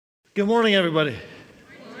Good morning, everybody.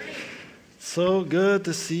 So good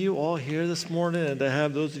to see you all here this morning and to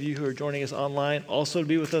have those of you who are joining us online also to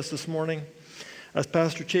be with us this morning. As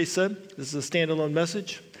Pastor Chase said, this is a standalone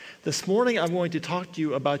message. This morning, I'm going to talk to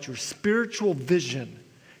you about your spiritual vision.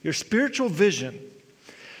 Your spiritual vision.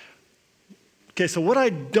 Okay, so what I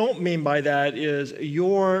don't mean by that is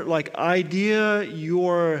your idea,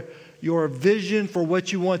 your vision for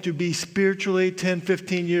what you want to be spiritually 10,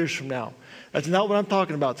 15 years from now. That's not what I'm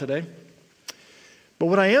talking about today. But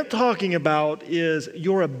what I am talking about is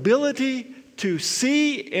your ability to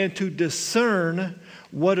see and to discern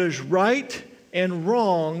what is right and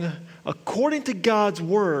wrong according to God's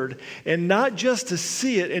word, and not just to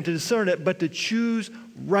see it and to discern it, but to choose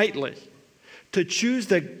rightly, to choose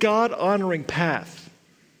the God-honoring path.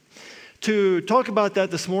 To talk about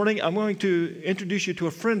that this morning, I'm going to introduce you to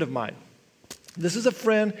a friend of mine. This is a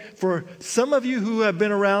friend. For some of you who have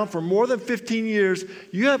been around for more than 15 years,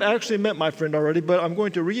 you have actually met my friend already, but I'm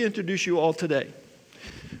going to reintroduce you all today.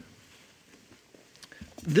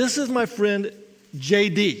 This is my friend,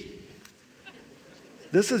 JD.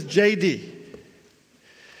 This is JD.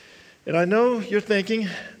 And I know you're thinking,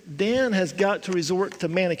 Dan has got to resort to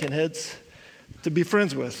mannequin heads to be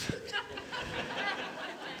friends with.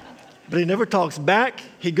 But he never talks back.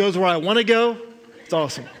 He goes where I want to go. It's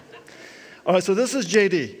awesome. All right, so this is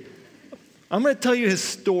JD. I'm going to tell you his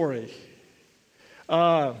story.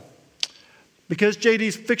 Because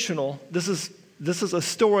JD's fictional, this is a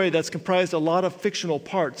story that's comprised of a lot of fictional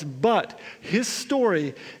parts, but his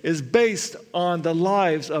story is based on the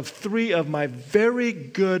lives of three of my very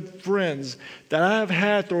good friends that I have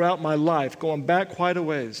had throughout my life, going back quite a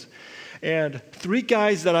ways. And three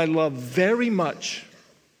guys that I love very much,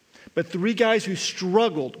 but three guys who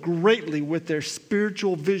struggled greatly with their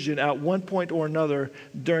spiritual vision at one point or another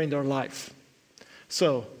during their life.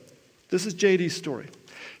 So, this is JD's story.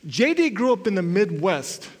 JD grew up in the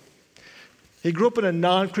Midwest. He grew up in a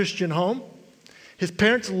non-Christian home. His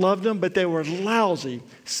parents loved him, but they were lousy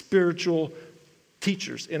spiritual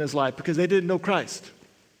teachers in his life because they didn't know Christ.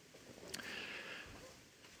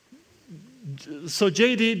 So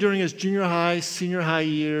JD, during his junior high, senior high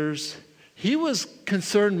years, he was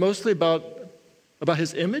concerned mostly about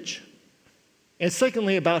his image, and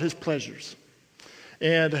secondly, about his pleasures.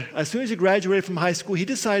 And as soon as he graduated from high school, he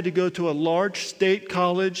decided to go to a large state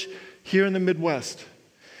college here in the Midwest.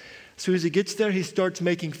 As soon as he gets there, he starts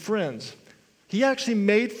making friends. He actually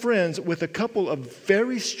made friends with a couple of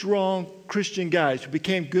very strong Christian guys who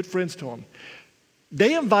became good friends to him.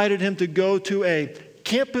 They invited him to go to a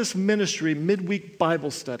campus ministry midweek Bible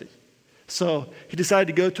study. So he decided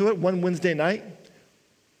to go to it one Wednesday night,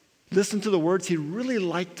 listen to the words. He really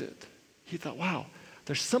liked it. He thought, wow,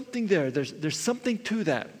 there's something there. There's something to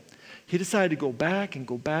that. He decided to go back and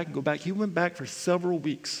go back and go back. He went back for several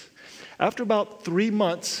weeks. After about 3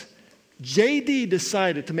 months, JD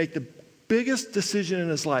decided to make the biggest decision in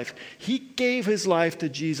his life. He gave his life to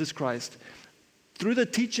Jesus Christ. Through the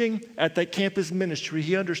teaching at that campus ministry,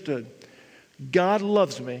 he understood, God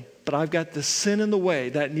loves me, but I've got the sin in the way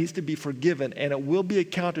that needs to be forgiven, and it will be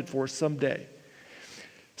accounted for someday.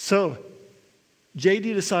 So,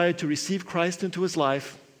 JD decided to receive Christ into his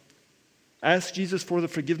life, ask Jesus for the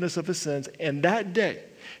forgiveness of his sins, and that day,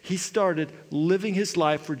 he started living his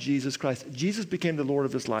life for Jesus Christ. Jesus became the Lord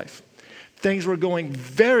of his life. Things were going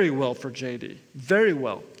very well for JD, very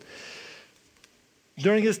well.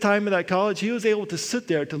 During his time in that college, he was able to sit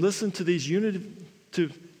there to listen to these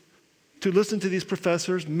to listen to these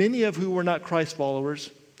professors, many of who were not Christ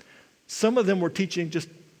followers. Some of them were teaching just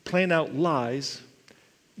plain out lies.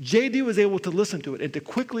 JD was able to listen to it and to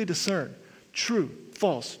quickly discern truth,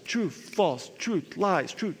 false, truth,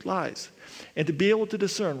 lies, and to be able to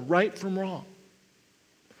discern right from wrong.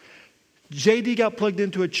 JD got plugged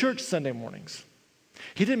into a church Sunday mornings.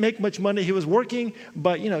 He didn't make much money. He was working,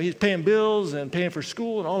 but he's paying bills and paying for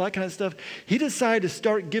school and all that kind of stuff. He decided to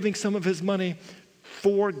start giving some of his money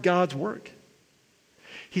for God's work.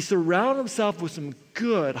 He surrounded himself with some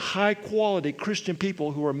good, high-quality Christian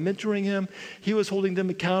people who were mentoring him. He was holding them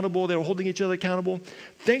accountable. They were holding each other accountable.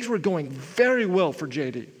 Things were going very well for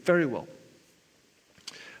JD, very well.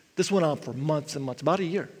 This went on for months and months, about a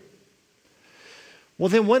year. Well,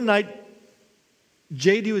 then one night,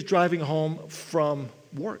 JD was driving home from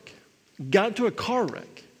work, got into a car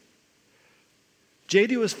wreck.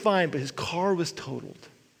 JD was fine, but his car was totaled.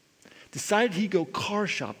 Decided he'd go car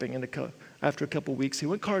shopping after a couple weeks. He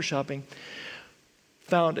went car shopping,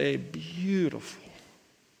 found a beautiful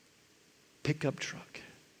pickup truck.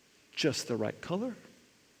 Just the right color,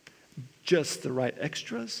 just the right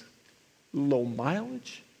extras, low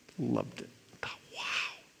mileage. Loved it. Thought,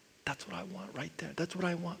 wow, that's what I want right there. That's what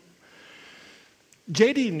I want.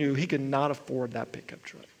 JD knew he could not afford that pickup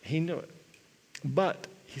truck. He knew it. But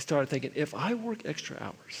he started thinking, if I work extra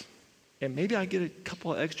hours, and maybe I get a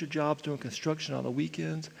couple of extra jobs doing construction on the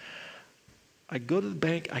weekends, I go to the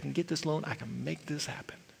bank, I can get this loan, I can make this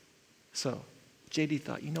happen. So JD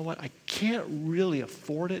thought, you know what, I can't really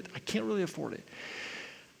afford it.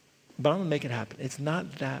 But I'm going to make it happen. It's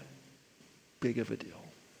not that big of a deal.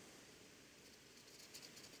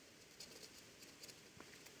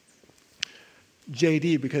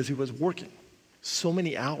 JD, because he was working so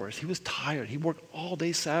many hours, he was tired. He worked all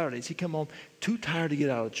day Saturdays. He'd come home too tired to get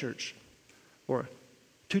out of church, or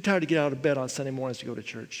too tired to get out of bed on Sunday mornings to go to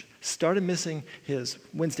church. Started missing his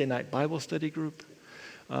Wednesday night Bible study group.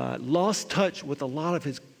 Lost touch with a lot of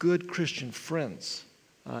his good Christian friends.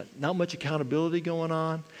 Not much accountability going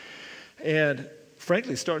on. And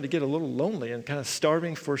frankly, starting to get a little lonely and kind of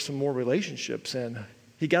starving for some more relationships. And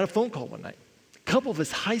he got a phone call one night. A couple of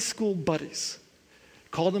his high school buddies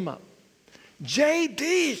called him up.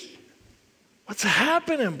 JD, what's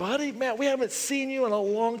happening, buddy? Man, we haven't seen you in a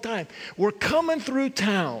long time. We're coming through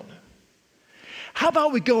town. How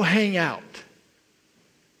about we go hang out?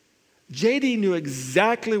 JD knew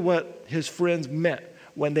exactly what his friends meant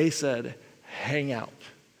when they said, hang out.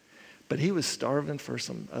 But he was starving for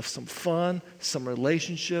some fun, some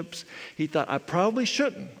relationships. He thought, I probably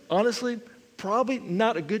shouldn't. Honestly, probably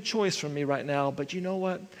not a good choice for me right now, but you know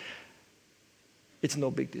what? It's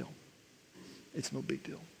no big deal. It's no big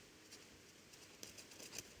deal.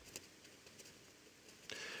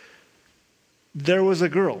 There was a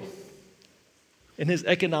girl in his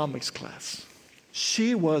economics class.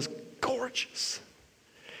 She was gorgeous.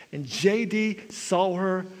 And JD saw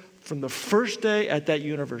her from the first day at that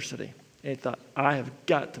university. And he thought, I have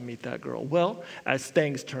got to meet that girl. Well, as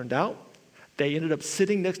things turned out, they ended up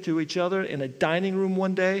sitting next to each other in a dining room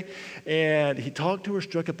one day. And he talked to her,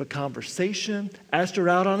 struck up a conversation, asked her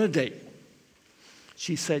out on a date.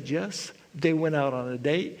 She said yes. They went out on a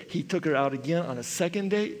date. He took her out again on a second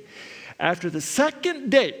date. After the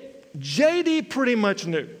second date, JD pretty much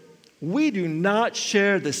knew we do not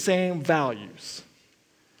share the same values.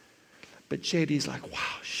 But JD's like,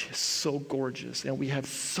 wow, she's so gorgeous, and we have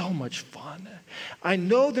so much fun. I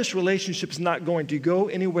know this relationship is not going to go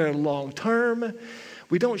anywhere long term.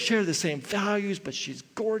 We don't share the same values, but she's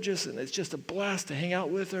gorgeous, and it's just a blast to hang out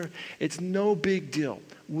with her. It's no big deal.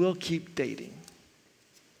 We'll keep dating.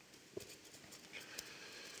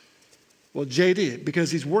 Well, JD, because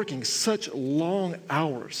he's working such long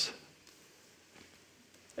hours,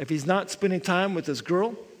 if he's not spending time with this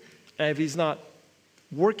girl, and if he's not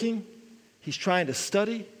working, he's trying to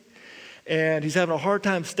study, and he's having a hard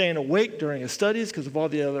time staying awake during his studies because of all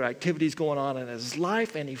the other activities going on in his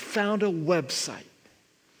life, and he found a website.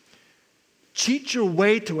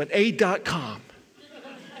 cheatyourwaytoana.com.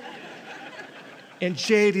 And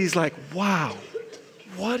JD's like, wow,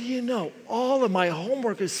 what do you know? All of my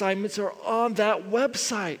homework assignments are on that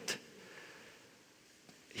website.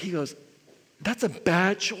 He goes, that's a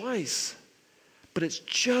bad choice, but it's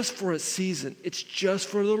just for a season. It's just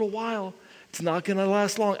for a little while. It's not going to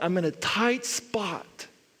last long. I'm in a tight spot.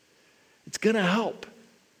 It's going to help.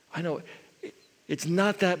 I know it's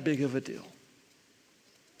not that big of a deal.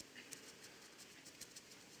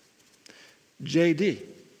 JD,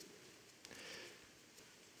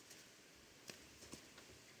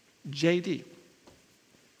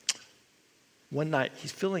 one night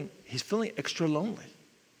he's feeling extra lonely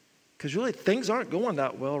because really things aren't going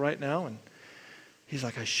that well right now, and he's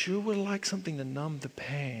like, I sure would like something to numb the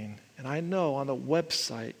pain. And I know on the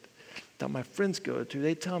website that my friends go to,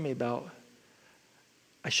 they tell me about,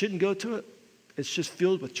 I shouldn't go to it. It's just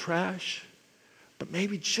filled with trash, but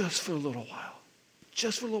maybe just for a little while.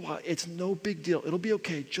 Just for a little while. It's no big deal. It'll be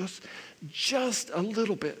okay. Just a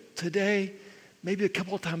little bit. Today, maybe a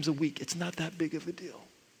couple of times a week. It's not that big of a deal.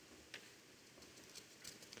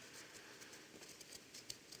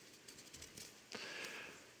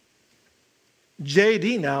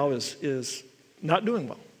 JD now is not doing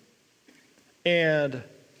well. And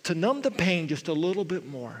to numb the pain just a little bit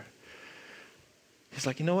more, he's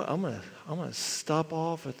like, you know what, I'm gonna stop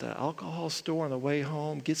off at the alcohol store on the way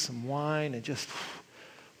home, get some wine, and just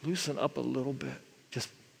loosen up a little bit.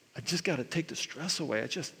 I just got to take the stress away.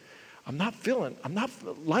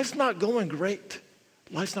 Life's not going great.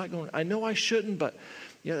 I know I shouldn't, but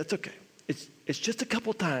yeah, that's okay. It's just a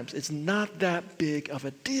couple times. It's not that big of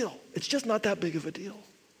a deal. It's just not that big of a deal.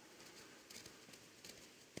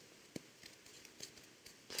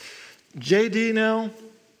 JD now,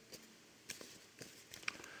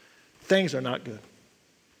 things are not good.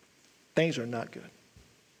 Things are not good.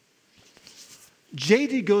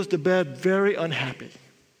 JD goes to bed very unhappy.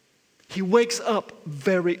 He wakes up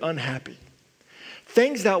very unhappy.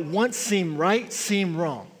 Things that once seemed right seem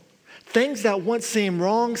wrong. Things that once seemed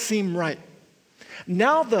wrong seem right.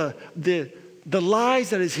 Now the lies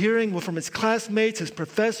that he's hearing from his classmates, his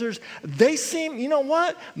professors, they seem, you know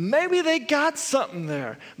what? Maybe they got something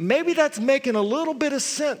there. Maybe that's making a little bit of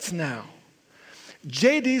sense now.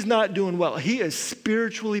 JD's not doing well. He is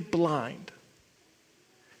spiritually blind.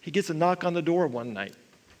 He gets a knock on the door one night.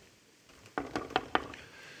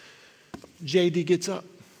 JD gets up,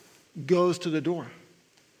 goes to the door,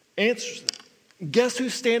 answers it. Guess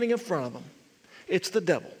who's standing in front of him? It's the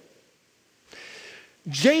devil.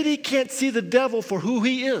 JD can't see the devil for who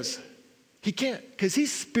he is. He can't, because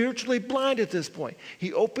he's spiritually blind at this point.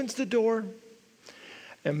 He opens the door,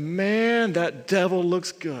 and man, that devil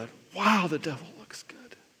looks good. Wow, the devil looks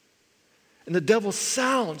good. And the devil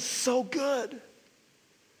sounds so good.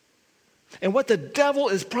 And what the devil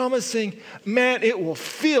is promising, man, it will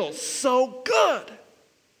feel so good.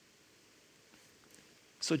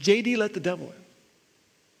 So JD let the devil in.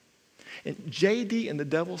 And JD and the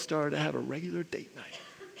devil started to have a regular date night.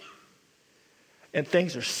 And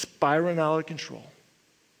things are spiraling out of control.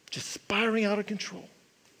 Just spiraling out of control.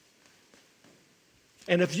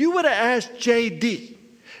 And if you would have asked JD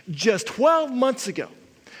just 12 months ago,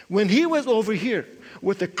 when he was over here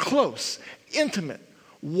with a close, intimate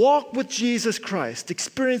walk with Jesus Christ,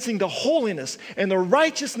 experiencing the holiness and the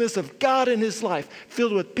righteousness of God in his life,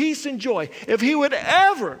 filled with peace and joy, if he would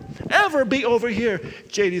ever be over here,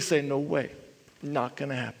 JD say, no way, not going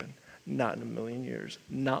to happen. Not in a million years.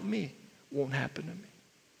 Not me. Won't happen to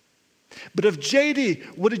me. But if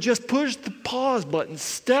JD would have just pushed the pause button,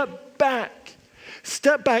 step back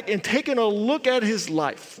and taken a look at his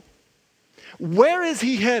life, where is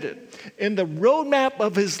he headed in the roadmap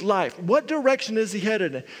of his life? What direction is he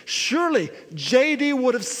headed in? Surely JD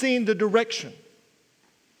would have seen the direction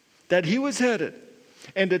that he was headed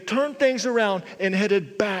and to turn things around and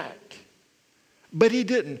headed back. But he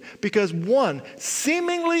didn't, because one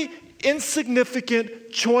seemingly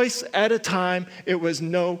insignificant choice at a time, it was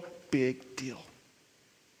no big deal.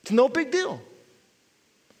 It's no big deal.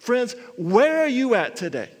 Friends, where are you at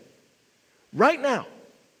today? Right now.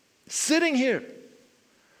 Sitting here,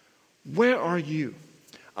 where are you?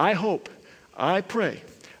 I hope, I pray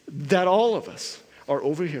that all of us are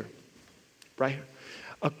over here, right here.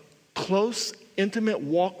 A close, intimate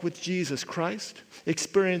walk with Jesus Christ,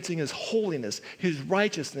 experiencing his holiness, his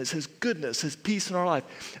righteousness, his goodness, his peace in our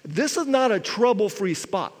life. This is not a trouble-free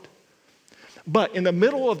spot. But in the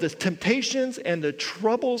middle of the temptations and the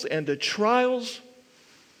troubles and the trials,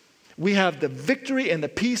 we have the victory and the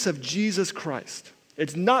peace of Jesus Christ.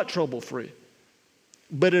 It's not trouble-free,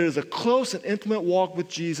 but it is a close and intimate walk with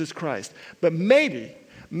Jesus Christ. But maybe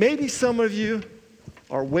some of you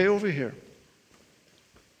are way over here,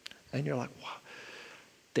 and you're like, wow,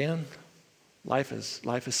 Dan, life is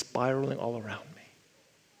spiraling all around me,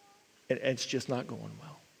 and it's just not going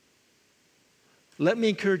well. Let me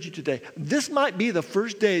encourage you today. This might be the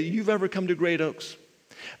first day you've ever come to Great Oaks.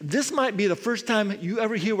 This might be the first time you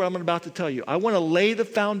ever hear what I'm about to tell you. I want to lay the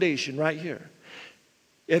foundation right here.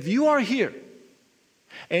 If you are here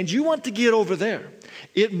and you want to get over there,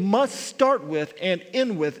 it must start with and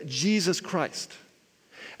end with Jesus Christ.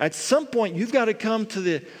 At some point, you've got to come to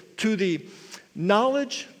the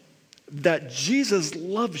knowledge that Jesus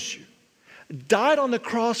loves you, died on the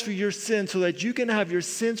cross for your sins so that you can have your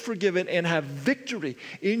sins forgiven and have victory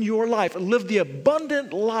in your life, live the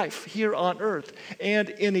abundant life here on earth and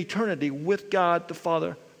in eternity with God the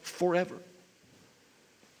Father forever.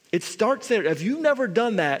 It starts there. If you've never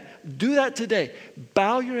done that, do that today.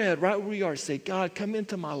 Bow your head right where you are. Say, God, come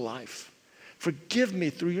into my life. Forgive me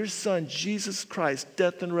through your Son, Jesus Christ,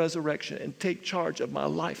 death and resurrection, and take charge of my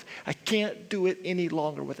life. I can't do it any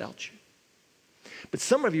longer without you. But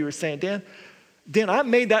some of you are saying, Dan, I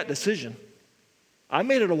made that decision. I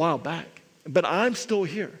made it a while back, but I'm still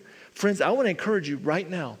here. Friends, I want to encourage you right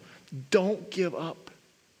now, don't give up.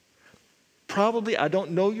 Probably, I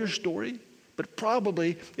don't know your story, but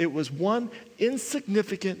probably it was one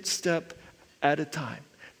insignificant step at a time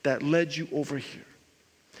that led you over here.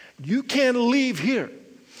 You can leave here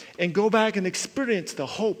and go back and experience the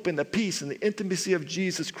hope and the peace and the intimacy of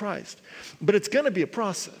Jesus Christ. But it's going to be a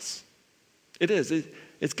process. It is.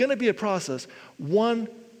 It's going to be a process, one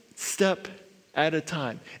step at a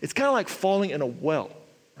time. It's kind of like falling in a well,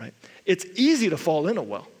 right? It's easy to fall in a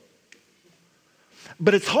well,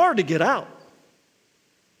 but it's hard to get out.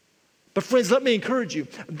 But friends, let me encourage you.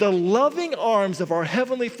 The loving arms of our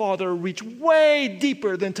Heavenly Father reach way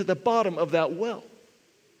deeper than to the bottom of that well.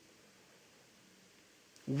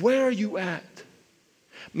 Where are you at?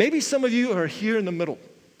 Maybe some of you are here in the middle.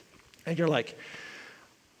 And you're like,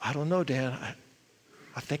 I don't know, Dan.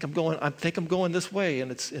 I think I'm going this way,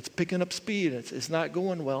 and it's picking up speed. It's not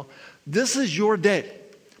going well. This is your day.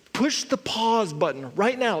 Push the pause button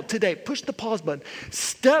right now, today. Push the pause button.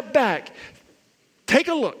 Step back. Take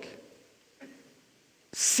a look.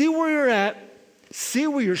 See where you're at. See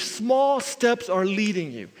where your small steps are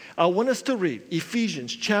leading you. I want us to read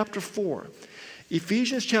Ephesians chapter 4.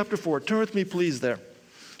 Ephesians chapter 4. Turn with me, please, there.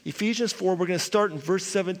 Ephesians 4, we're going to start in verse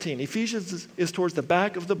 17. Ephesians is towards the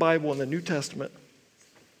back of the Bible in the New Testament.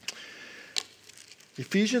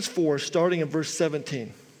 Ephesians 4, starting in verse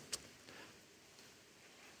 17.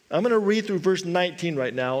 I'm going to read through verse 19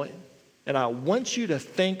 right now, and I want you to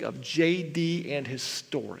think of J.D. and his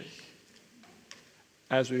story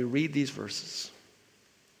as we read these verses.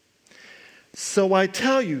 So I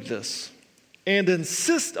tell you this, and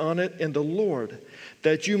insist on it in the Lord,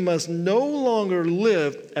 that you must no longer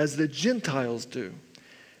live as the Gentiles do,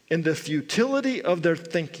 in the futility of their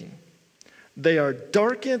thinking. They are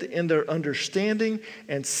darkened in their understanding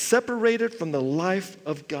and separated from the life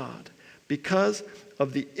of God because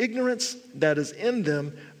of the ignorance that is in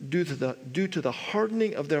them due to the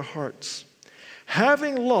hardening of their hearts.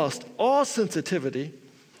 Having lost all sensitivity,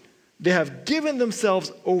 they have given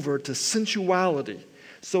themselves over to sensuality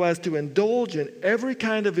so as to indulge in every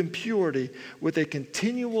kind of impurity with a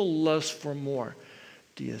continual lust for more.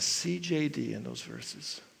 Do you see J.D. in those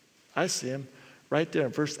verses? I see him right there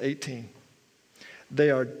in verse 18.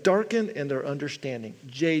 They are darkened in their understanding.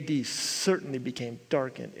 J.D. certainly became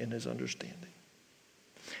darkened in his understanding.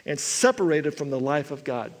 And separated from the life of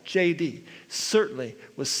God. J.D. certainly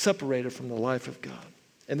was separated from the life of God.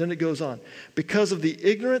 And then it goes on. Because of the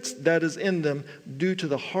ignorance that is in them due to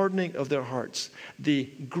the hardening of their hearts. The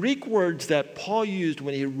Greek words that Paul used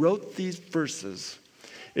when he wrote these verses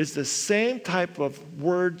is the same type of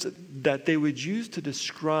words that they would use to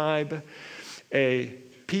describe a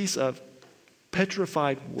piece of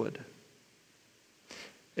petrified wood.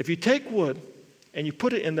 If you take wood and you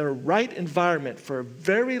put it in the right environment for a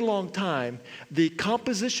very long time, the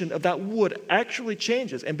composition of that wood actually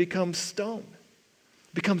changes and becomes stone,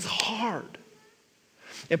 becomes hard.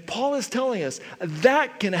 And Paul is telling us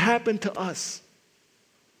that can happen to us.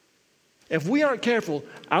 If we aren't careful,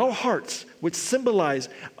 our hearts, which symbolize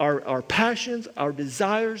our passions, our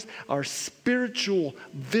desires, our spiritual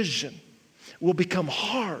vision, will become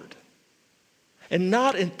hard and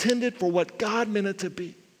not intended for what God meant it to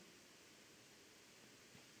be.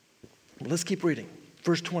 Let's keep reading.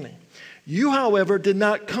 Verse 20. You, however, did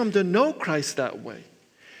not come to know Christ that way.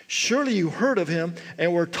 Surely you heard of him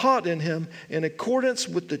and were taught in him in accordance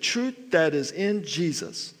with the truth that is in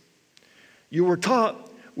Jesus. You were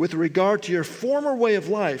taught with regard to your former way of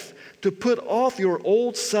life to put off your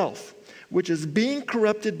old self, which is being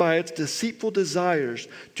corrupted by its deceitful desires,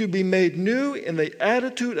 to be made new in the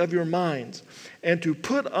attitude of your minds, and to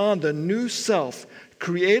put on the new self,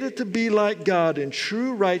 created to be like God in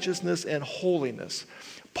true righteousness and holiness.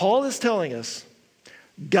 Paul is telling us,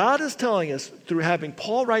 God is telling us through having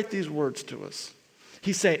Paul write these words to us.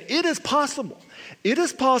 He's saying it is possible. It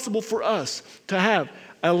is possible for us to have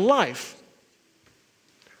a life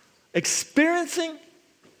experiencing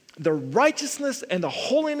the righteousness and the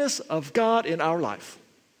holiness of God in our life.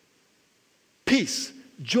 Peace,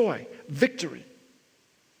 joy, victory.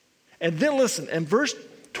 And then listen, in verse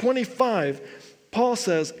 25, Paul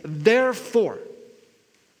says, therefore.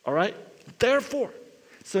 All right? Therefore.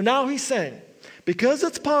 So now he's saying, because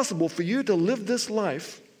it's possible for you to live this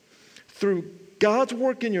life through God's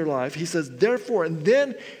work in your life, he says, therefore. And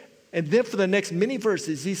then for the next many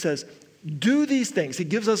verses, he says, do these things. He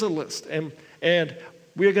gives us a list. And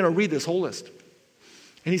we're going to read this whole list.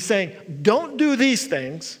 And he's saying, don't do these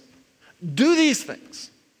things. Do these things.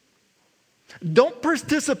 Don't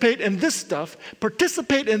participate in this stuff.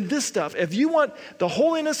 Participate in this stuff. If you want the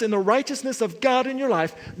holiness and the righteousness of God in your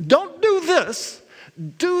life, don't do this.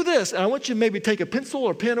 Do this. And I want you to maybe take a pencil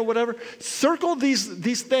or pen or whatever. Circle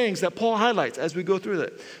these things that Paul highlights as we go through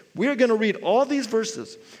that. We're going to read all these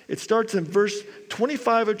verses. It starts in verse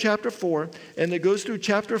 25 of chapter 4, and it goes through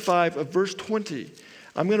chapter 5 of verse 20.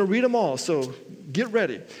 I'm going to read them all, so get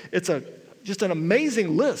ready. It's just an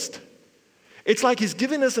amazing list. It's like he's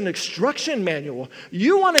giving us an instruction manual.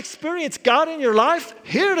 You want to experience God in your life?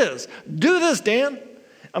 Here it is. Do this, Dan.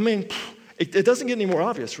 I mean, it doesn't get any more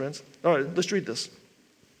obvious, friends. All right, let's read this.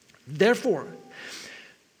 Therefore,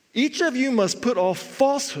 each of you must put off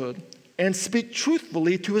falsehood and speak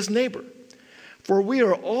truthfully to his neighbor. For we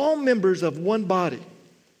are all members of one body.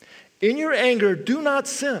 In your anger, do not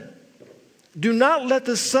sin. Do not let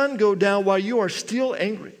the sun go down while you are still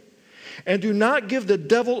angry. And do not give the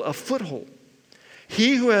devil a foothold.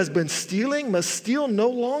 He who has been stealing must steal no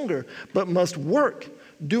longer, but must work,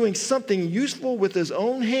 doing something useful with his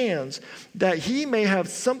own hands, that he may have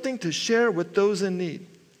something to share with those in need.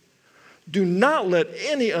 Do not let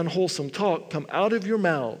any unwholesome talk come out of your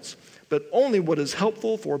mouths, but only what is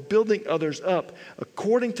helpful for building others up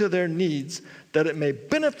according to their needs, that it may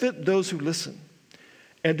benefit those who listen.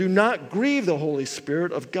 And do not grieve the Holy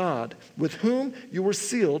Spirit of God, with whom you were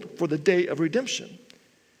sealed for the day of redemption.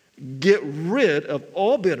 Get rid of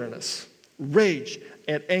all bitterness, rage,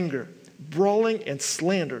 and anger, brawling and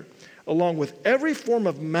slander, along with every form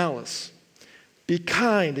of malice. Be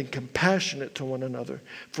kind and compassionate to one another,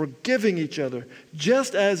 forgiving each other,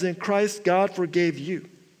 just as in Christ God forgave you.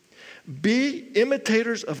 Be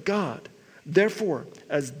imitators of God, therefore,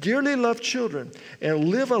 as dearly loved children, and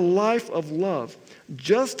live a life of love,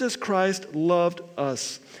 just as Christ loved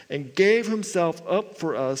us and gave himself up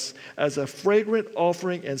for us as a fragrant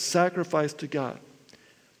offering and sacrifice to God.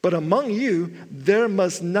 But among you, there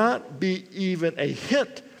must not be even a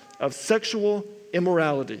hint of sexual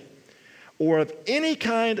immorality, or of any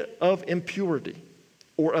kind of impurity,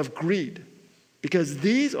 or of greed, because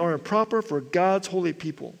these are improper for God's holy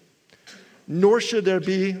people. Nor should there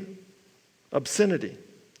be obscenity,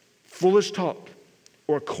 foolish talk,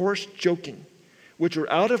 or coarse joking, which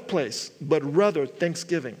are out of place, but rather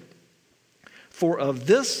thanksgiving. For of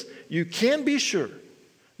this you can be sure,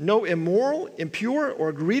 no immoral, impure,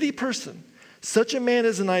 or greedy person, such a man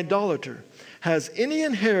as an idolater, has any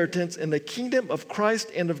inheritance in the kingdom of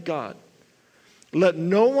Christ and of God. Let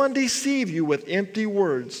no one deceive you with empty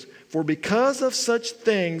words, for because of such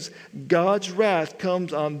things God's wrath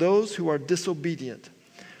comes on those who are disobedient.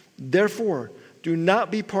 Therefore, do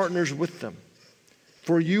not be partners with them.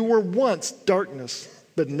 For you were once darkness,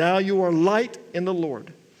 but now you are light in the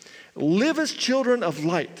Lord. Live as children of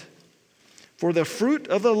light. For the fruit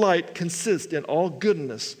of the light consists in all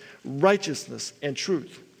goodness, righteousness, and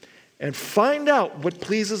truth. And find out what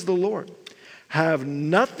pleases the Lord. Have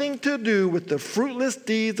nothing to do with the fruitless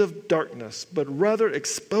deeds of darkness, but rather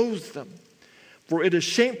expose them. For it is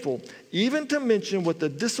shameful even to mention what the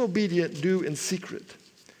disobedient do in secret.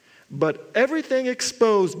 But everything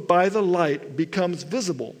exposed by the light becomes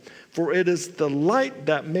visible, for it is the light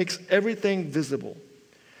that makes everything visible.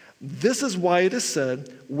 This is why it is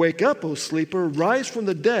said, "Wake up, O sleeper, rise from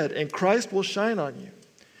the dead, and Christ will shine on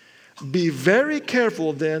you." Be very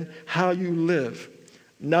careful then how you live,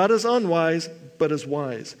 not as unwise, but as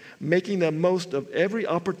wise, making the most of every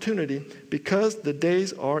opportunity, because the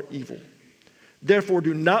days are evil. Therefore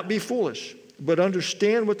do not be foolish, but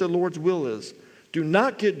understand what the Lord's will is. Do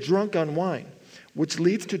not get drunk on wine, which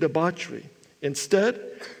leads to debauchery. Instead,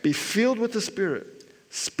 be filled with the Spirit.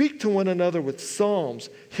 Speak to one another with psalms,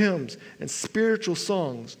 hymns, and spiritual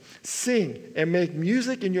songs. Sing and make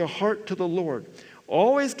music in your heart to the Lord,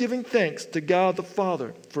 always giving thanks to God the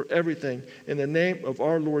Father for everything in the name of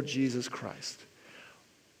our Lord Jesus Christ.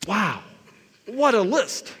 Wow, what a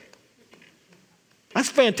list. That's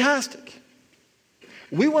fantastic.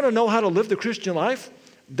 We want to know how to live the Christian life?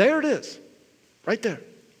 There it is. Right there.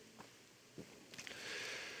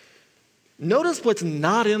 Notice what's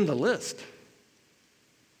not in the list.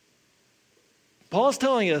 Paul's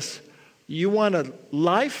telling us, you want a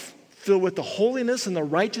life filled with the holiness and the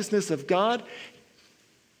righteousness of God.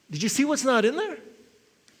 Did you see what's not in there?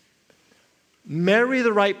 Marry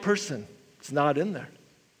the right person. It's not in there.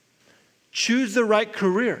 Choose the right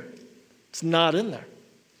career. It's not in there.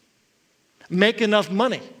 Make enough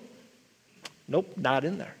money. Nope, not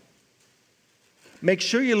in there. Make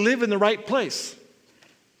sure you live in the right place.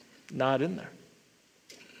 Not in there.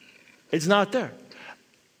 It's not there.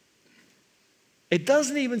 It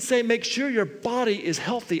doesn't even say make sure your body is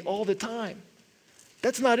healthy all the time.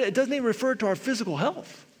 That's not it. It doesn't even refer to our physical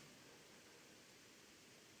health.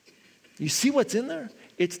 You see what's in there?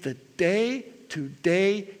 It's the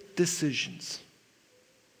day-to-day decisions.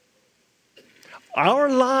 Our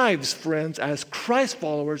lives, friends, as Christ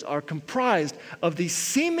followers are comprised of these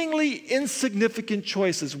seemingly insignificant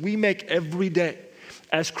choices we make every day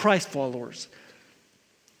as Christ followers.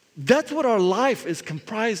 That's what our life is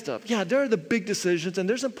comprised of. Yeah, there are the big decisions, and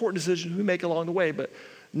there's important decisions we make along the way, but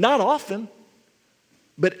not often.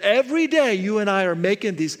 But every day, you and I are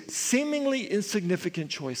making these seemingly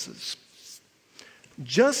insignificant choices.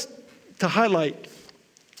 Just to highlight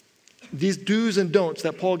these do's and don'ts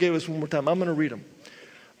that Paul gave us one more time, I'm going to read them.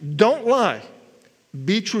 Don't lie.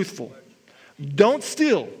 Be truthful. Don't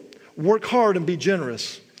steal. Work hard and be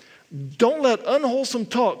generous. Don't let unwholesome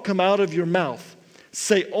talk come out of your mouth.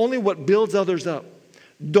 Say only what builds others up.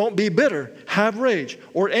 Don't be bitter, have rage,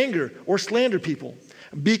 or anger, or slander people.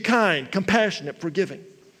 Be kind, compassionate, forgiving.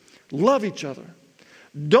 Love each other.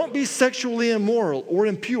 Don't be sexually immoral or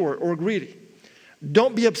impure or greedy.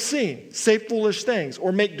 Don't be obscene, say foolish things,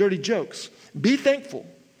 or make dirty jokes. Be thankful.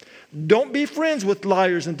 Don't be friends with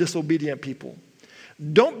liars and disobedient people.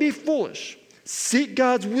 Don't be foolish. Seek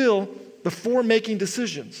God's will before making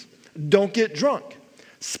decisions. Don't get drunk.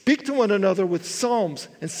 Speak to one another with psalms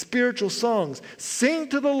and spiritual songs. Sing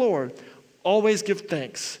to the Lord. Always give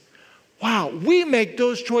thanks. Wow, we make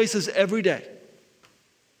those choices every day.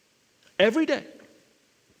 Every day.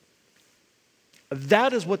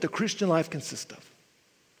 That is what the Christian life consists of.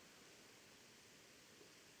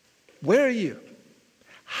 Where are you?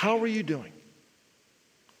 How are you doing?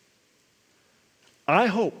 I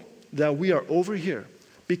hope that we are over here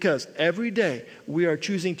because every day we are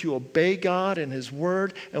choosing to obey God and His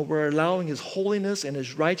Word, and we're allowing His holiness and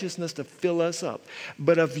His righteousness to fill us up.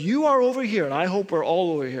 But if you are over here, and I hope we're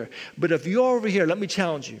all over here, but if you are over here, let me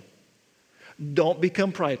challenge you. Don't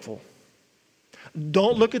become prideful.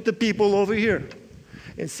 Don't look at the people over here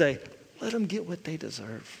and say, let them get what they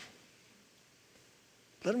deserve.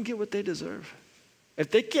 Let them get what they deserve.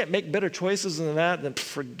 If they can't make better choices than that, then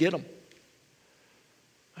forget them.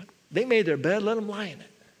 They made their bed, let them lie in it.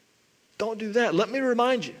 Don't do that. Let me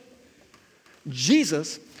remind you,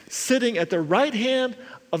 Jesus, sitting at the right hand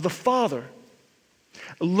of the Father,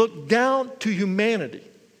 looked down to humanity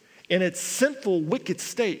in its sinful, wicked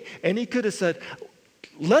state, and He could have said,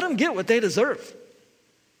 let them get what they deserve.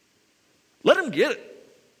 Let them get it.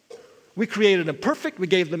 We created them perfect. We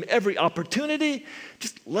gave them every opportunity.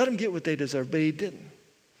 Just let them get what they deserve. But He didn't.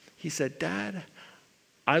 He said, Dad,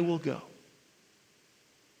 I will go.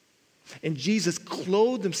 And Jesus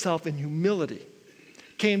clothed Himself in humility,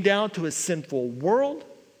 came down to a sinful world,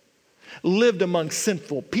 lived among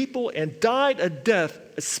sinful people, and died a death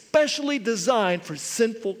especially designed for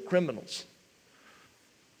sinful criminals.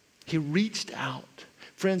 He reached out.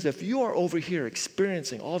 Friends, if you are over here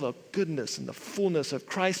experiencing all the goodness and the fullness of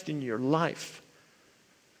Christ in your life,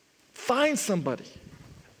 find somebody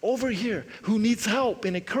over here who needs help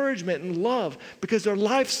and encouragement and love because their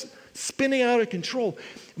life's spinning out of control.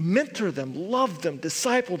 Mentor them, love them,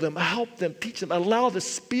 disciple them, help them, teach them. Allow the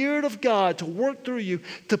Spirit of God to work through you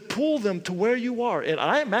to pull them to where you are. And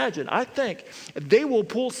I think they will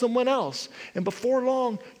pull someone else. And before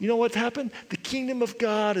long, you know what's happened? The kingdom of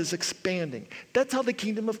God is expanding. That's how the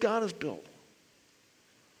kingdom of God is built.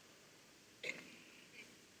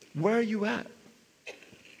 Where are you at?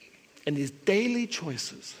 In these daily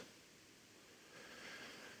choices.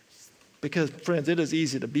 Because, friends, it is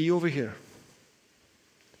easy to be over here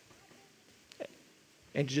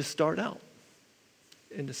and to just start out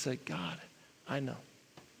and to say, God, I know.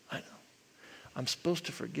 I'm supposed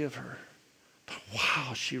to forgive her. But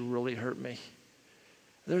wow, she really hurt me.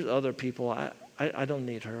 There's other people, I don't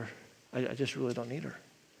need her. I just really don't need her.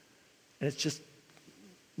 And it's just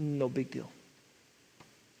no big deal.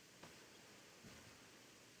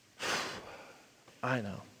 I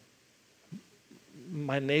know.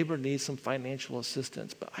 My neighbor needs some financial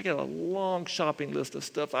assistance, but I got a long shopping list of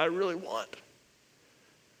stuff I really want.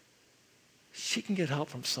 She can get help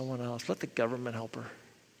from someone else. Let the government help her.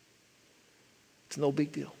 It's no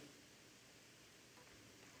big deal.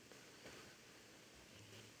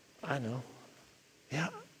 I know. Yeah,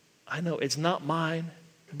 I know. It's not mine,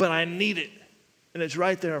 but I need it. And it's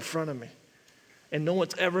right there in front of me. And no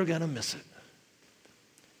one's ever going to miss it.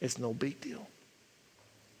 It's no big deal.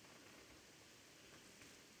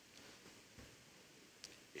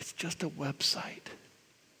 It's just a website.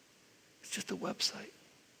 It's just a website.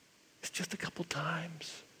 It's just a couple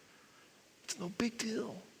times. It's no big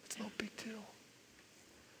deal. It's no big deal.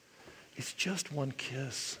 It's just one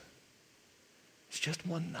kiss. It's just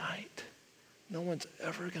one night. No one's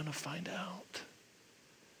ever going to find out.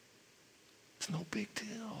 It's no big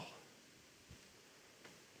deal.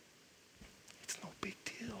 It's no big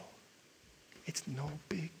deal. It's no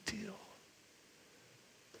big deal.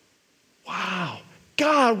 Wow.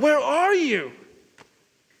 God, where are you?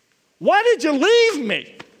 Why did you leave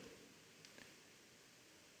me?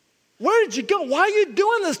 Where did you go? Why are you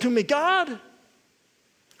doing this to me, God?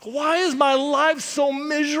 Why is my life so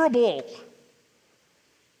miserable?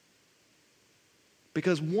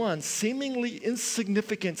 Because one seemingly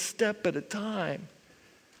insignificant step at a time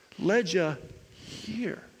led you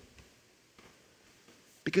here.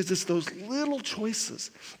 Because it's those little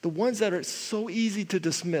choices, the ones that are so easy to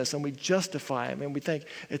dismiss, and we justify them, and we think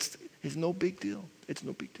it's no big deal. It's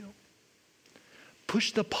no big deal.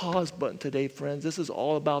 Push the pause button today, friends. This is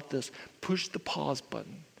all about this. Push the pause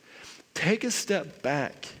button. Take a step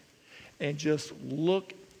back and just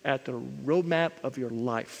look at the roadmap of your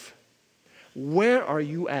life. Where are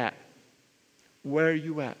you at? Where are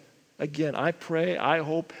you at? Again, I pray, I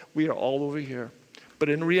hope we are all over here. But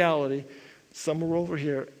in reality, some are over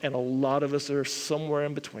here, and a lot of us are somewhere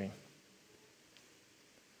in between.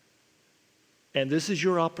 And this is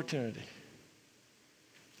your opportunity.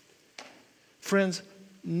 Friends,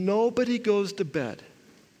 nobody goes to bed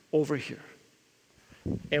over here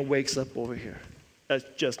and wakes up over here. That's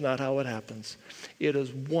just not how it happens. It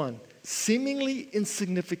is one seemingly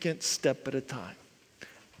insignificant step at a time.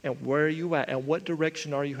 And where are you at? And what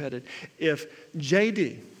direction are you headed? If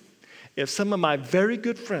some of my very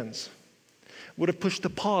good friends would have pushed the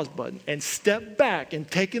pause button and stepped back and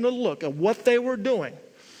taken a look at what they were doing,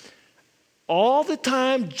 all the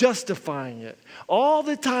time justifying it, all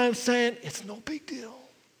the time saying, it's no big deal,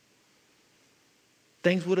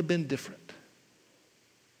 things would have been different.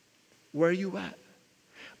 Where are you at?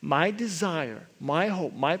 My desire, my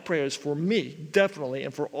hope, my prayer is for me, definitely,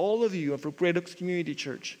 and for all of you, and for Great Oaks Community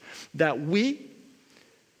Church, that we,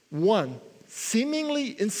 one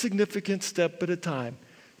seemingly insignificant step at a time,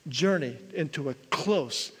 journey into a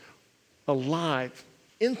close, alive,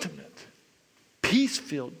 intimate,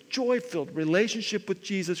 peace-filled, joy-filled relationship with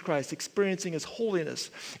Jesus Christ, experiencing His holiness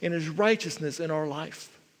and His righteousness in our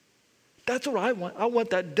life. That's what I want. I want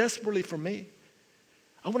that desperately for me.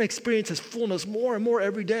 I want to experience His fullness more and more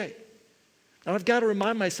every day. And I've got to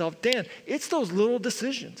remind myself, Dan, it's those little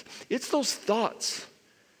decisions. It's those thoughts.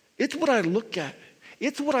 It's what I look at.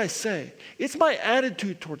 It's what I say. It's my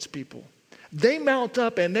attitude towards people. They mount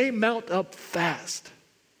up, and they mount up fast.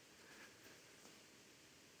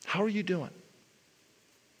 How are you doing?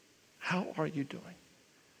 How are you doing?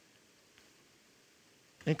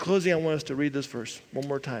 In closing, I want us to read this verse one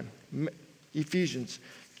more time. Ephesians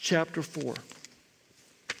chapter 4.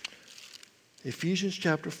 Ephesians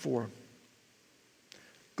chapter 4.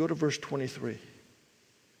 Go to verse 23.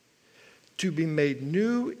 To be made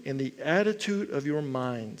new in the attitude of your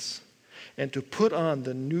minds, and to put on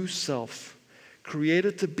the new self,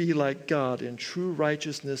 created to be like God in true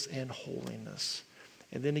righteousness and holiness.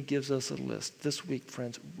 And then he gives us a list. This week,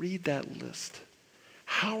 friends, read that list.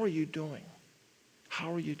 How are you doing?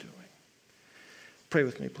 How are you doing? Pray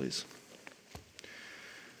with me, please.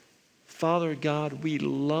 Father God, we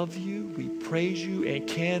love you, we praise you, and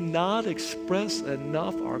cannot express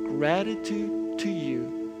enough our gratitude to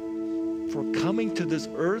you for coming to this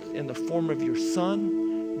earth in the form of your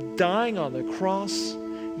Son, dying on the cross,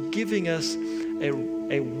 giving us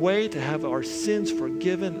a way to have our sins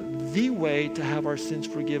forgiven, the way to have our sins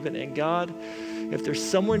forgiven. And God, if there's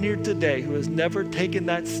someone here today who has never taken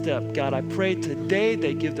that step, God, I pray today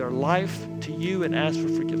they give their life to you and ask for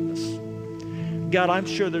forgiveness. God, I'm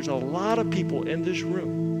sure there's a lot of people in this room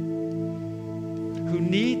who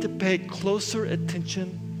need to pay closer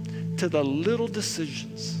attention to the little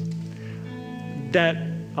decisions that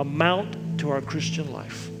amount to our Christian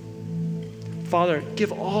life. Father,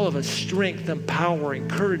 give all of us strength and power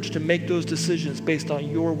and courage to make those decisions based on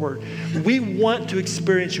your word. We want to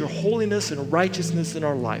experience your holiness and righteousness in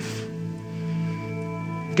our life.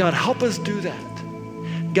 God, help us do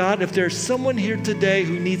that. God, if there's someone here today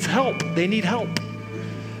who needs help, they need help.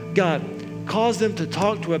 God, cause them to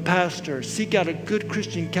talk to a pastor, seek out a good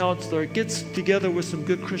Christian counselor, get together with some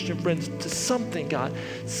good Christian friends to something, God,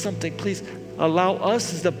 something. Please allow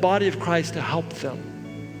us as the body of Christ to help them.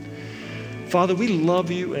 Father, we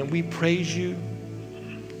love you and we praise you.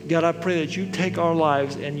 God, I pray that you take our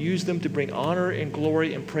lives and use them to bring honor and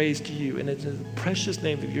glory and praise to you. And it's in the precious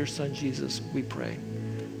name of your Son, Jesus, we pray.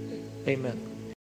 Amen.